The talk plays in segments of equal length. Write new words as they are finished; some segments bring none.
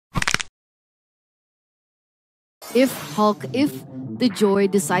if the Joy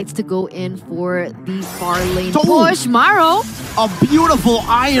decides to go in for the far lane push, Maro. A beautiful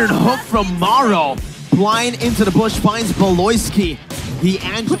iron hook from Maro. Blind into the bush, finds BALOY.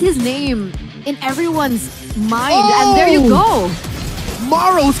 Put his name in everyone's mind, and there you go.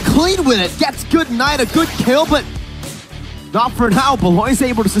 Maro's clean with it. Gets good night, a good kill, but not for now. BALOY's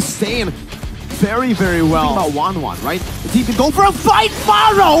able to sustain very, very well. Think about 1-1, right? The team can go for a fight.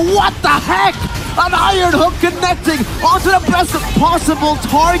 Maro, what the heck? An iron hook connecting onto the best possible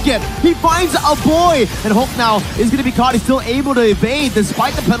target. He finds a boy, and Hook now is going to be caught. He's still able to evade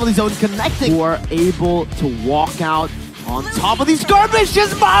despite the penalty zone connecting. Who are able to walk out on top of these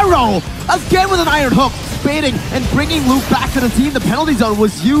skirmishes. Maro again with an iron hook, baiting and bringing Luke back to the team. The penalty zone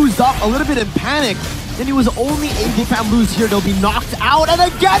was used up a little bit in panic, and he was only able to lose here. They'll be knocked out, and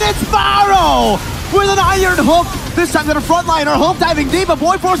again it's Maro with an iron hook. This time to the front liner. Hook diving deep. A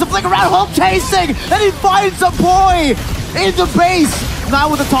boy forced to flick around. Hook chasing, and he finds a boy in the base. Now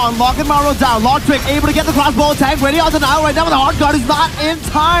with the taunt, locking Maro down. Lock trick able to get the crossbow attack. Ready on the now right now, but the hard guard is not in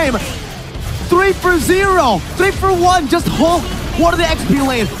time. 3 for 0, 3 for 1. Just Hook. What are the XP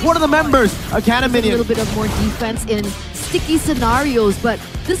lane? What are the members? A cannon minion. A little bit of more defense in sticky scenarios, but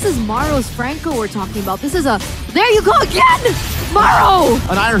this is Maro's Franco we're talking about. This is a... There you go again! Maro!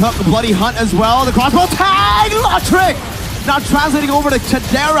 An iron hook, a bloody hunt as well. The crossbow tag! Lotrick! Now translating over to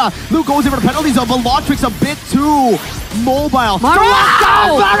Chadera. Luke goes over the penalty zone, but Lotrick's a bit too mobile.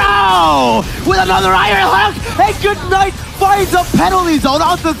 Maro! With another iron hook! And good night finds a penalty zone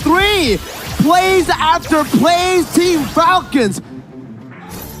on the 3. Plays after plays, Team Falcons.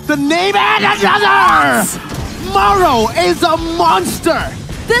 The name and another! Maro is a monster!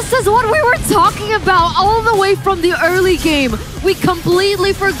 This is what we were talking about all the way from the early game. We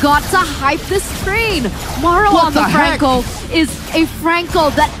completely forgot to hype this train. Maro on the Franco is a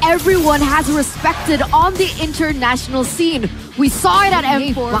Franco that everyone has respected on the international scene. We saw it at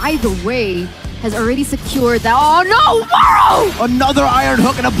M4. By the way, has already secured that. Oh no, Maro! Another iron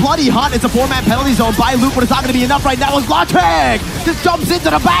hook and a bloody hunt. It's a 4-man penalty zone by Luke, but it's not going to be enough right now as Lotrick just jumps into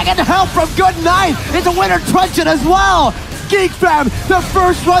the bag and help from Good Night. It's a winner truncheon as well. Geek Fam, the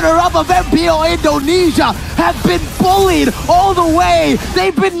first runner-up of MPL Indonesia, have been bullied all the way.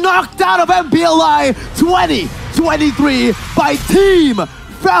 They've been knocked out of MPLI 2023 by Team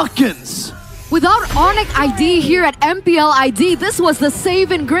Falcons. Without Onyx ID here at MPL ID, this was the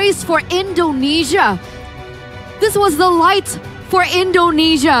save and grace for Indonesia. This was the light for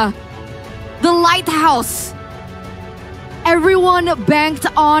Indonesia. The lighthouse. Everyone banked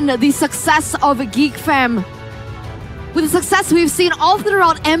on the success of Geek Fam. With the success we've seen all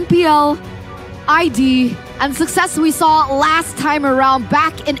throughout MPL ID and success we saw last time around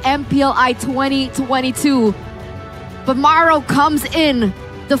back in MPLI 2022. But Maro comes in.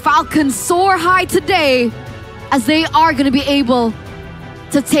 The Falcons soar high today as they are going to be able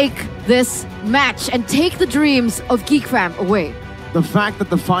to take this match and take the dreams of Geek Fam away. The fact that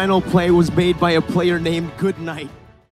the final play was made by a player named Goodnight